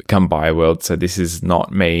love Gumbuya World, so this is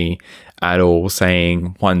not me at all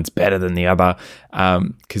saying one's better than the other.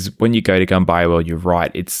 Because when you go to Gumbuya World, you're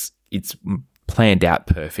right, it's planned out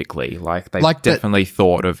perfectly. Like they've definitely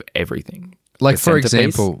thought of everything. Like, for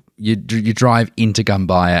example, you drive into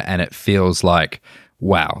Gumbuya and it feels like,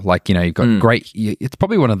 wow. Like, you've got it's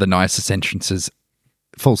probably one of the nicest entrances,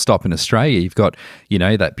 full stop, in Australia. You've got,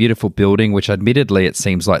 that beautiful building, which admittedly it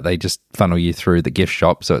seems like they just funnel you through the gift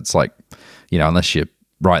shop. So it's like, unless you're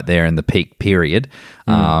right there in the peak period,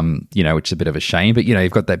 which is a bit of a shame. But,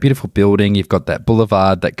 you've got that beautiful building. You've got that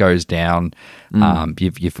boulevard that goes down.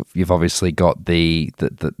 You've obviously got the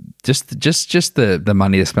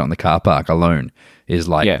money they spent on the car park alone is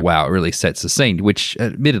like, wow, it really sets the scene, which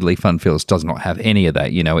admittedly Funfields does not have any of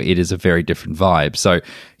that. It is a very different vibe. So,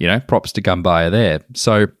 props to Gumbuya there.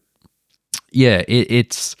 So yeah,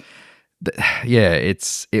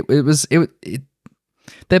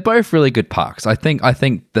 they're both really good parks. I think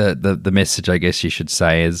the message I guess you should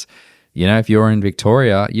say is, if you're in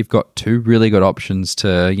Victoria, you've got two really good options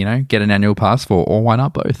to, get an annual pass for, or why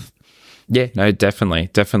not both? Yeah, no, definitely.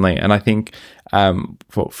 And I think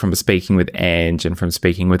from speaking with Ange and from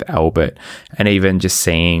speaking with Albert, and even just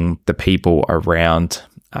seeing the people around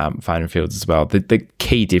Funfields as well, the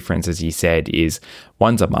key difference, as you said, is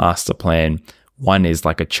one's a master plan, one is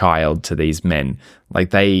like a child to these men. Like,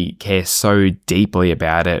 they care so deeply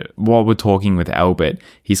about it. While we're talking with Albert,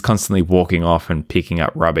 he's constantly walking off and picking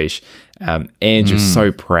up rubbish. Andrew's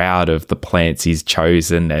so proud of the plants he's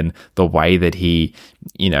chosen and the way that he,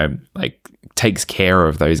 takes care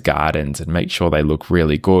of those gardens and makes sure they look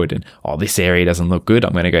really good. And, this area doesn't look good,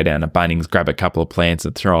 I'm going to go down to Bunnings, grab a couple of plants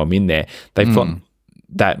and throw them in there. They've got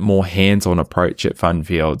that more hands-on approach at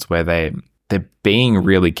Funfields where they're being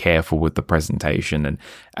really careful with the presentation. And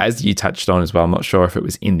as you touched on as well, I'm not sure if it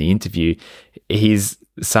was in the interview, he's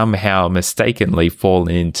somehow mistakenly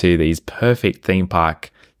fallen into these perfect theme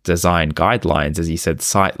park design guidelines, as you said,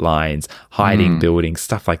 sight lines, hiding buildings,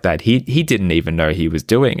 stuff like that. He didn't even know he was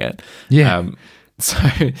doing it. Yeah. So,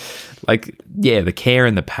 the care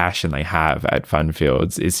and the passion they have at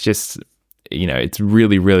Funfields is just, it's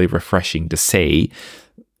really, really refreshing to see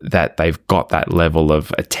that they've got that level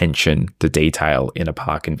of attention to detail in a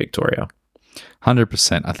park in Victoria.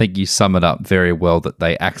 100%. I think you sum it up very well, that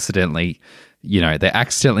they accidentally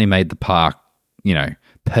made the park,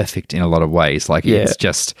 perfect in a lot of ways. Like, it's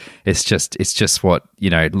just what,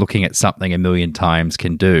 looking at something a million times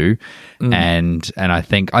can do. And I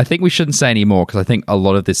think we shouldn't say any more, because I think a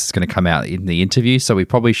lot of this is going to come out in the interview, so we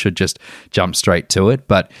probably should just jump straight to it.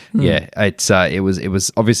 But it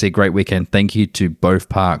was obviously a great weekend. Thank you to both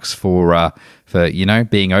parks for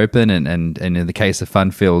being open and in the case of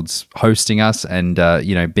Funfields, hosting us and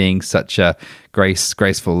being such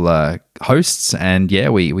graceful hosts. And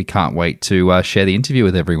we can't wait to share the interview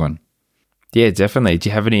with everyone. Yeah, definitely. Do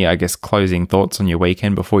you have any, I guess, closing thoughts on your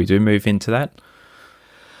weekend before we do move into that?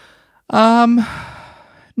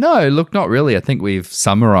 No, look, not really. I think we've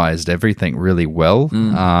summarized everything really well.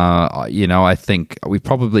 I think we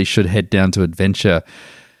probably should head down to Adventure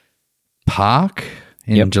Park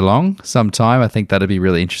in Geelong sometime. I think that'd be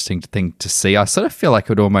really interesting thing to see. I sort of feel like it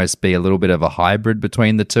would almost be a little bit of a hybrid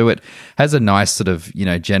between the two. It has a nice sort of,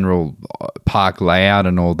 general park layout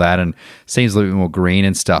and all that, and seems a little bit more green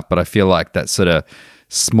and stuff, but I feel like that sort of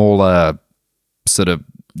smaller, sort of,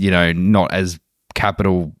 not as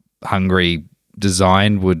capital hungry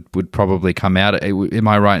design would probably come out. Am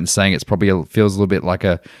I right in saying it's probably feels a little bit like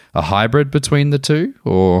a hybrid between the two?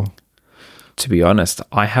 Or, to be honest,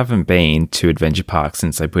 I haven't been to Adventure Park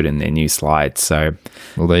since they put in their new slides. So,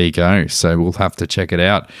 well, there you go. So we'll have to check it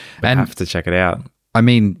out. I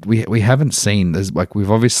mean, we haven't seen,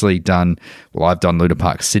 we've obviously done, I've done Luna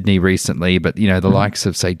Park Sydney recently, but, the likes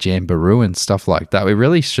of, say, Jamboree and stuff like that, we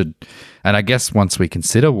really should, and I guess once we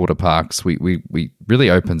consider water parks, we really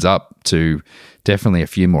opens up to definitely a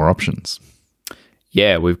few more options.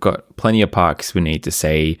 Yeah, we've got plenty of parks we need to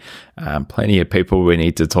see, plenty of people we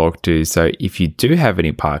need to talk to. So if you do have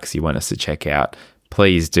any parks you want us to check out,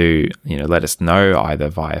 please do, let us know either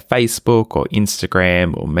via Facebook or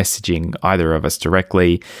Instagram or messaging either of us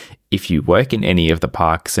directly. If you work in any of the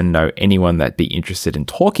parks and know anyone that'd be interested in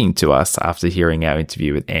talking to us after hearing our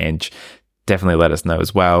interview with Ange, definitely let us know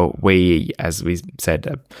as well. We, as we said,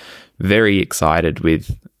 are very excited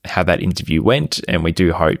with how that interview went, and we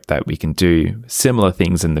do hope that we can do similar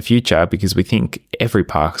things in the future, because we think every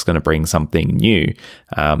park's going to bring something new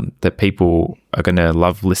that people are going to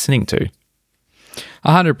love listening to.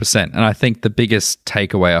 100%. And I think the biggest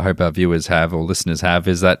takeaway I hope our viewers have or listeners have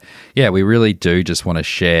is that, we really do just want to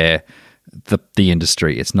share the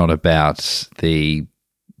industry. It's not about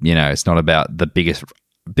it's not about the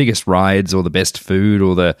biggest rides or the best food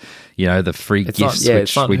or the free gifts,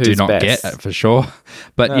 which we do not get for sure.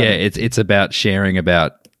 But it's about sharing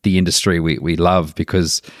about the industry we love,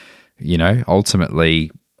 because, ultimately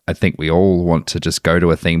I think we all want to just go to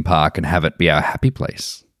a theme park and have it be our happy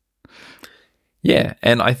place. Yeah,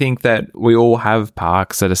 and I think that we all have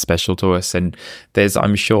parks that are special to us, and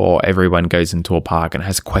I'm sure everyone goes into a park and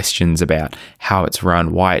has questions about how it's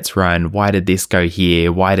run, why did this go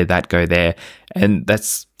here, why did that go there, and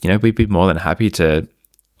that's, we'd be more than happy to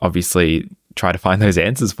obviously try to find those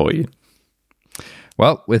answers for you.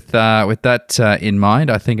 Well, with that in mind,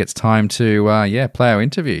 I think it's time to play our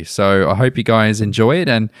interview. So I hope you guys enjoy it,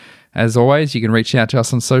 and as always, you can reach out to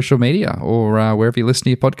us on social media or wherever you listen to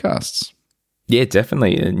your podcasts. Yeah,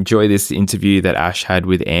 definitely enjoy this interview that Ash had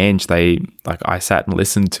with Ange. I sat and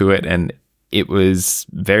listened to it, and it was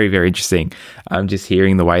very, very interesting. Just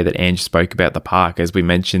hearing the way that Ange spoke about the park, as we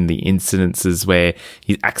mentioned, the incidences where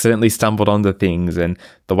he accidentally stumbled onto things and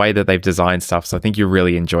the way that they've designed stuff. So I think you'll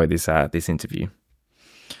really enjoy this interview.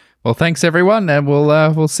 Well, thanks everyone, and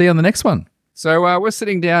we'll see you on the next one. So we're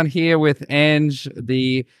sitting down here with Ange,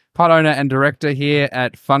 the part owner and director here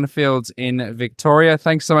at Funfields in Victoria.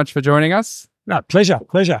 Thanks so much for joining us. No, pleasure.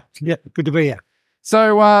 Yeah, good to be here.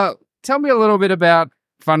 So tell me a little bit about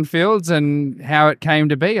Funfields and how it came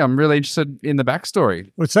to be. I'm really interested in the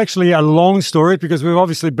backstory. Well, it's actually a long story, because we've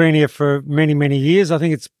obviously been here for many, many years. I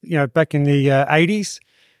think it's, back in the 80s.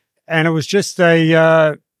 And it was just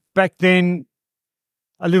back then,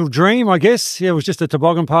 a little dream, I guess. Yeah, it was just a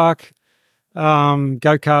toboggan park,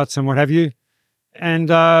 go-karts and what have you.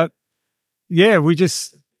 And, we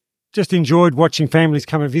just enjoyed watching families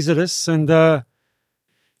come and visit us, and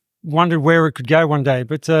wondered where it could go one day.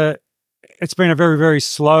 But it's been a very, very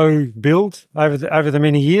slow build over the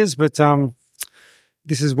many years. But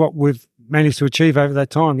this is what we've managed to achieve over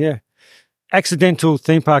that time. Yeah, accidental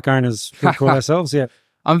theme park owners, we call ourselves. Yeah.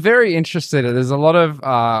 I'm very interested. There's a lot of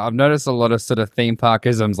I've noticed a lot of sort of theme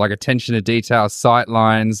parkisms, like attention to detail, sight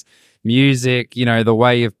lines, music. The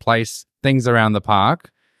way you've placed things around the park.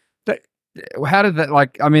 How did that,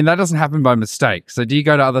 that doesn't happen by mistake. So do you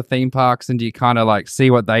go to other theme parks and do you kind of see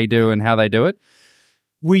what they do and how they do it?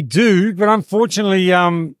 We do, but unfortunately,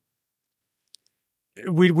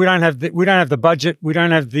 we don't have the budget. We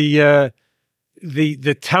don't have the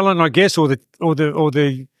talent, I guess, or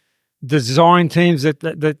the design teams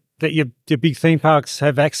that your big theme parks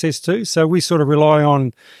have access to. So we sort of rely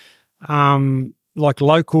on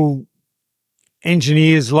local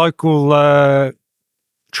engineers, local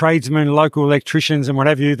tradesmen, local electricians and what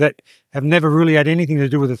have you, that have never really had anything to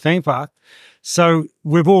do with the theme park. So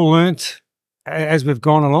we've all learnt as we've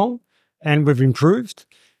gone along, and we've improved.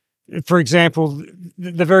 For example,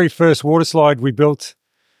 the very first water slide we built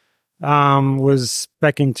was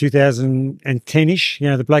back in 2010-ish,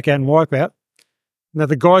 the blackout and wipeout. Now,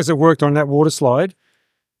 the guys that worked on that water slide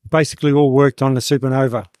basically all worked on the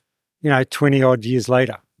Supernova, 20 odd years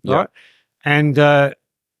later, right? And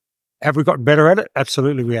have we gotten better at it?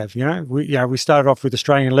 Absolutely, we have. We started off with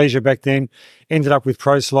Australian Leisure back then, ended up with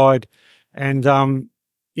Pro Slide, and and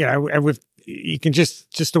you can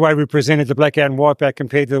just the way we presented the blackout and wipeout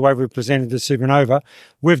compared to the way we presented the Supernova.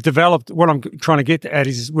 We've developed. What I'm trying to get at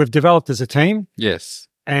is we've developed as a team. Yes.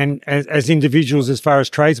 And as individuals, as far as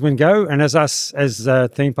tradesmen go, and as us as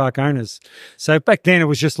theme park owners. So back then it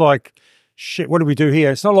was just like, shit, what do we do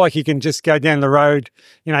here? It's not like you can just go down the road.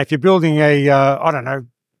 If you're building a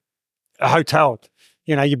hotel,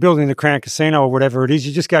 you're building the Crown Casino or whatever it is,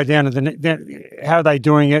 you just go down to how are they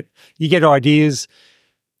doing it? You get ideas.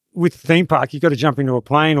 With theme park, you've got to jump into a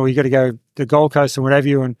plane or you got to go to Gold Coast or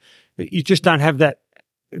whatever and you just don't have the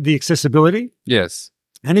accessibility. Yes.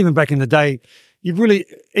 And even back in the day,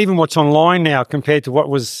 even what's online now compared to what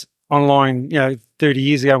was online, 30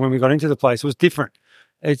 years ago when we got into the place was different.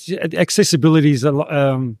 Accessibility is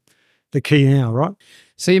the key now, right?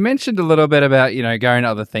 So you mentioned a little bit about, going to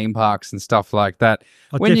other theme parks and stuff like that.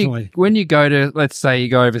 Definitely. When you go to, let's say you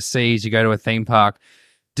go overseas, you go to a theme park,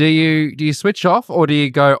 do you switch off or do you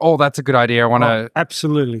go, oh, that's a good idea, I want to...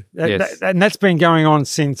 Absolutely. Yes. And that's been going on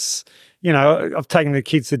since, I've taken the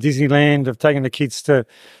kids to Disneyland, I've taken the kids to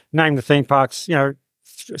name the theme parks,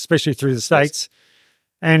 especially through the States.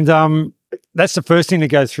 Yes. And that's the first thing that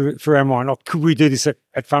goes through our mind. Oh, could we do this at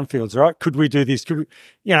Funfields, right? Could we do this? Could we,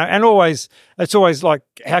 and it's always like,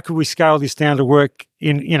 how could we scale this down to work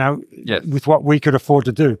in, yes. with what we could afford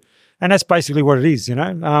to do? And that's basically what it is,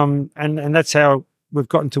 and that's how we've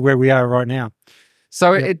gotten to where we are right now.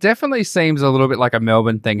 So it definitely seems a little bit like a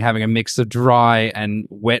Melbourne thing, having a mix of dry and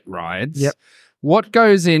wet rides. Yep. What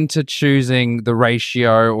goes into choosing the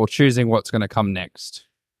ratio or choosing what's going to come next?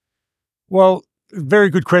 Well, very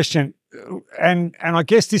good question. And I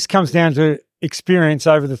guess this comes down to experience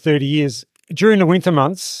over the 30 years. During the winter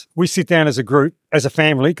months, we sit down as a group, as a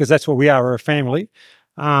family, because that's what we are, we're a family.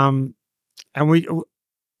 And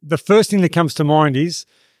the first thing that comes to mind is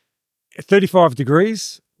 35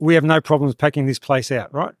 degrees, we have no problems packing this place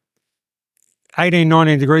out, right? 18,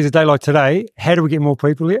 19 degrees, a day like today, how do we get more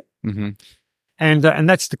people here? Mm-hmm. And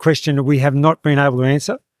that's the question that we have not been able to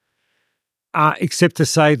answer, except to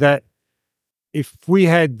say that if we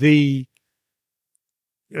had the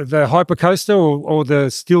hypercoaster or the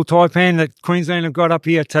steel taipan that Queensland have got up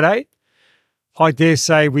here today, I dare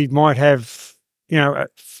say we might have, 300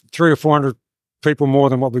 or 400 people more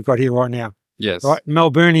than what we've got here right now. Yes. Right?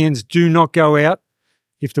 Melburnians do not go out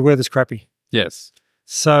if the weather's crappy. Yes.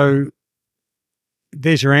 So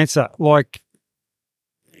there's your answer. Like,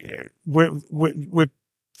 we're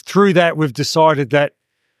through that, we've decided that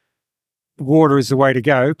water is the way to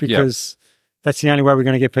go because that's the only way we're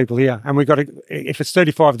going to get people here. And we've got to, if it's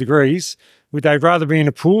 35 degrees, would they rather be in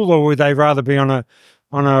a pool or would they rather be on a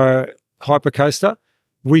hypercoaster?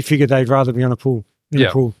 We figured they'd rather be on a pool. A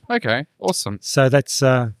pool. Okay. Awesome. So that's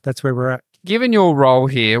where we're at. Given your role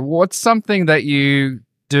here, what's something that you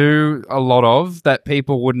do a lot of that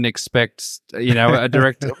people wouldn't expect, a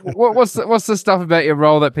director? What's the stuff about your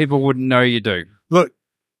role that people wouldn't know you do? Look,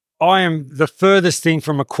 I am the furthest thing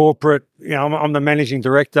from a corporate, I'm the managing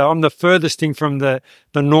director. I'm the furthest thing from the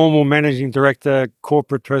normal managing director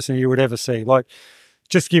corporate person you would ever see. Like,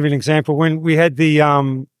 just to give you an example, when we had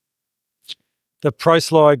the Pro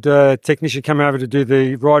Slide technician come over to do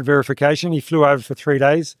the ride verification, he flew over for 3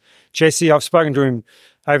 days. Jesse, I've spoken to him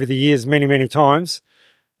over the years many, many times.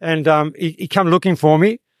 And he come looking for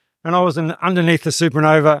me, and I was underneath the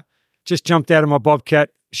Supernova, just jumped out of my Bobcat,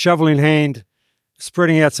 shovel in hand,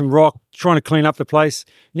 spreading out some rock, trying to clean up the place.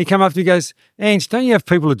 And he come up to me and goes, Ange, don't you have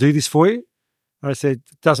people to do this for you? And I said,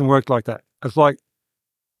 it doesn't work like that. It's like,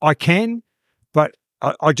 I can, but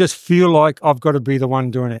I just feel like I've got to be the one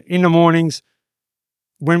doing it. In the mornings,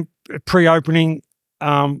 when pre-opening,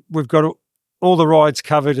 we've got all the rides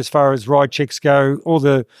covered as far as ride checks go, all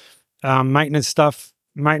the maintenance staff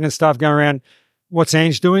going around. What's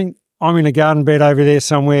Ange doing? I'm in a garden bed over there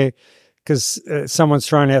somewhere because someone's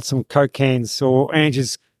thrown out some Coke cans, or Ange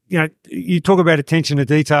is, you talk about attention to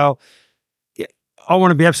detail. I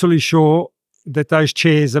want to be absolutely sure that those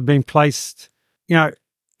chairs have been placed,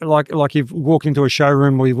 like you've walked into a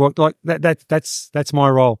showroom or you've walked like that. That's my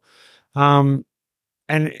role. And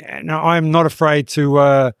I'm not afraid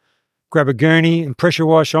to grab a gurney and pressure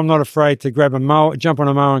wash. I'm not afraid to grab a mower, jump on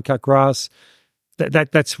a mower and cut grass.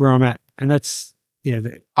 That's where I'm at. And that's,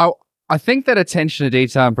 I think that attention to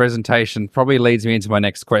detail and presentation probably leads me into my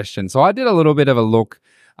next question. So I did a little bit of a look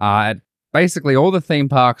at basically all the theme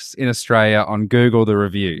parks in Australia on Google the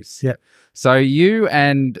reviews. Yeah. So you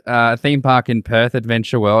and a theme park in Perth,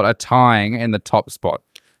 Adventure World, are tying in the top spot.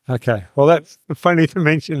 Okay. Well, that's funny to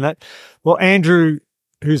mention that. Well, Andrew,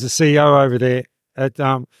 who's the CEO over there,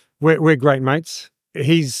 we're great mates.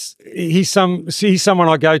 He's someone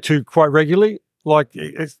I go to quite regularly, like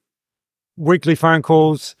it's weekly phone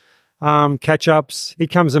calls, catch ups. He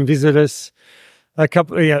comes and visits us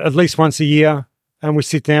at least once a year, and we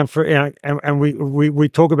sit down for and we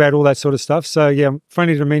talk about all that sort of stuff. So yeah,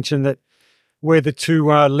 funny to mention that we're the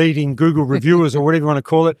two leading Google reviewers or whatever you want to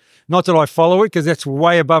call it. Not that I follow it because that's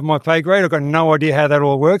way above my pay grade. I've got no idea how that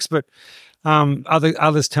all works, but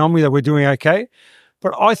others tell me that we're doing okay.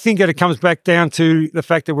 But I think that it comes back down to the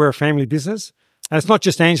fact that we're a family business. And it's not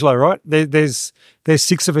just Angelo, right? There's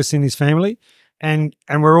 6 of us in his family, and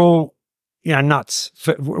we're all, nuts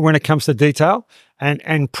when it comes to detail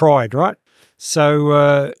and pride, right?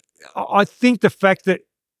 So I think the fact that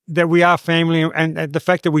we are family and the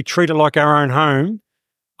fact that we treat it like our own home,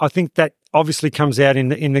 I think that obviously comes out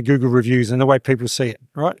in the Google reviews and the way people see it,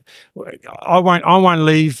 right? I won't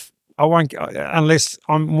leave unless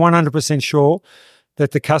I'm 100% sure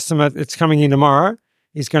that the customer that's coming in tomorrow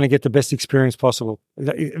is going to get the best experience possible.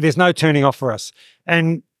 There's no turning off for us.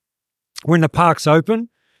 And when the park's open,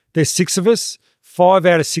 there's 6 of us. 5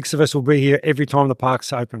 out of 6 of us will be here every time the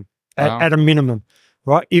park's open at a minimum,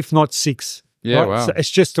 right? If not 6. Yeah, right? wow. So it's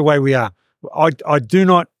just the way we are. I do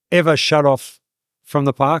not ever shut off from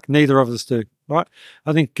the park. Neither of us do, right?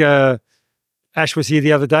 I think Ash was here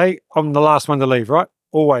the other day. I'm the last one to leave, right?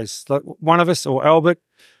 Always. Like one of us or Albert,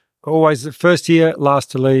 always the first here,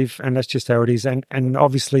 last to leave, and that's just how it is. And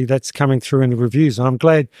obviously that's coming through in the reviews. And I'm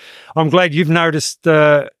glad you've noticed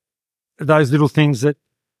those little things that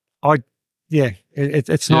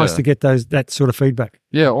it's nice to get that sort of feedback.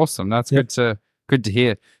 Yeah, awesome. That's good to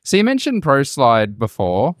hear. So you mentioned ProSlide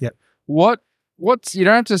before. Yep. What's you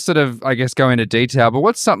don't have to sort of, I guess, go into detail, but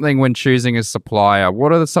what's something when choosing a supplier?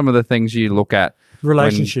 What are some of the things you look at?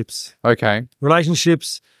 Relationships. Okay.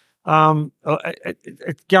 Relationships. Going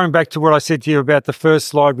back to what I said to you about the first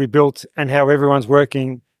slide we built and how everyone's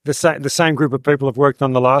working, the same group of people have worked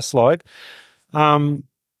on the last slide.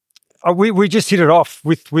 We just hit it off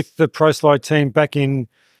with the ProSlide team back in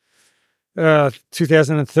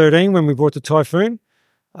 2013 when we bought the Typhoon.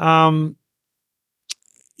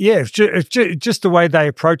 It's just the way they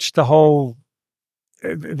approach the whole.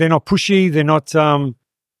 They're not pushy. They're not.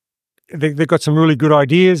 They've got some really good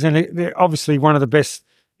ideas, and they're obviously one of the best,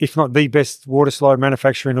 if not the best, water slide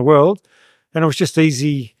manufacturer in the world. And it was just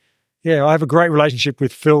easy. Yeah, I have a great relationship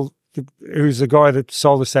with Phil, who's the guy that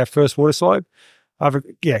sold us our first water slide.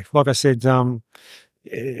 Like I said,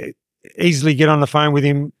 easily get on the phone with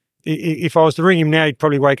him. If I was to ring him now, he'd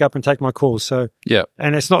probably wake up and take my calls. So yeah,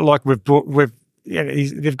 and it's not like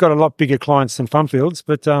they've got a lot bigger clients than Funfields,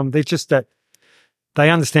 but they're just that they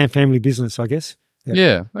understand family business, I guess.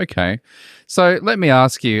 Yeah. Okay. So let me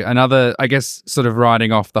ask you another, I guess, sort of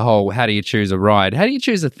riding off the whole, how do you choose a ride? How do you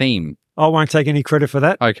choose a theme? I won't take any credit for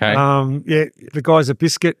that. Okay. The guys at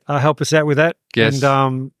Biscuit help us out with that. Yes.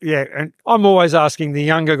 And and I'm always asking the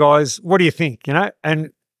younger guys, what do you think?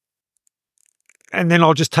 And then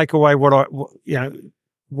I'll just take away what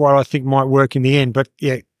I think might work in the end. But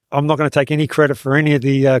I'm not going to take any credit for any of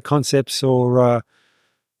the concepts or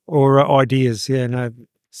ideas. Yeah, no.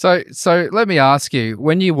 So let me ask you,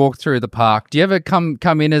 when you walk through the park, do you ever come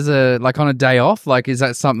in as on a day off? Like, is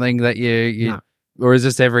that something that you no. Or is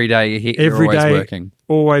this every day you're always working?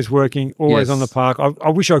 Always working, always Yes. on the park. I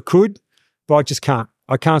wish I could, but I just can't.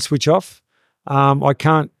 I can't switch off. I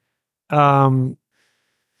can't. I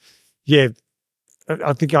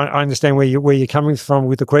think I understand where you're coming from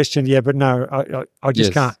with the question. Yeah, but no, I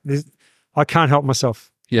just Yes. can't. I can't help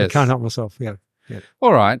myself. Yes. I can't help myself. Yeah.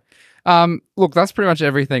 All right. Look, that's pretty much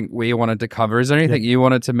everything we wanted to cover. Is there anything you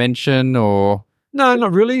wanted to mention, or No,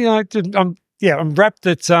 not really. I'm wrapped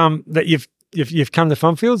that you've come to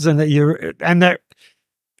Funfields and that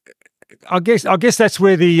I guess that's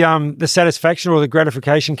where the satisfaction or the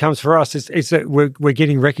gratification comes for us is that we're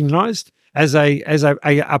getting recognised as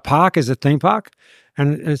a park, as a theme park,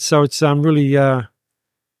 and so it's really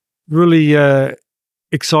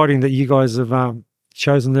exciting that you guys have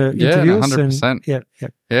chosen the interviews. 100%.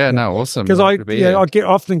 Yeah, no, awesome. Because Good to be here. I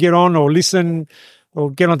often get on or listen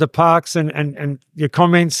or get onto parks and your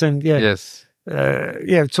comments and Yes.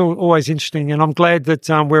 it's always interesting, and I'm glad that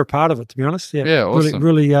we're a part of it. To be honest, Yeah, awesome.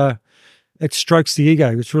 Really, it strokes the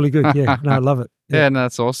ego. It's really good. Yeah, no, I love it. Yeah, no,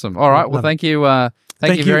 that's awesome. All right, well, thank you.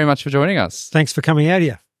 Thank you very much for joining us. Thanks for coming out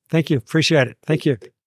here. Thank you. Appreciate it. Thank you.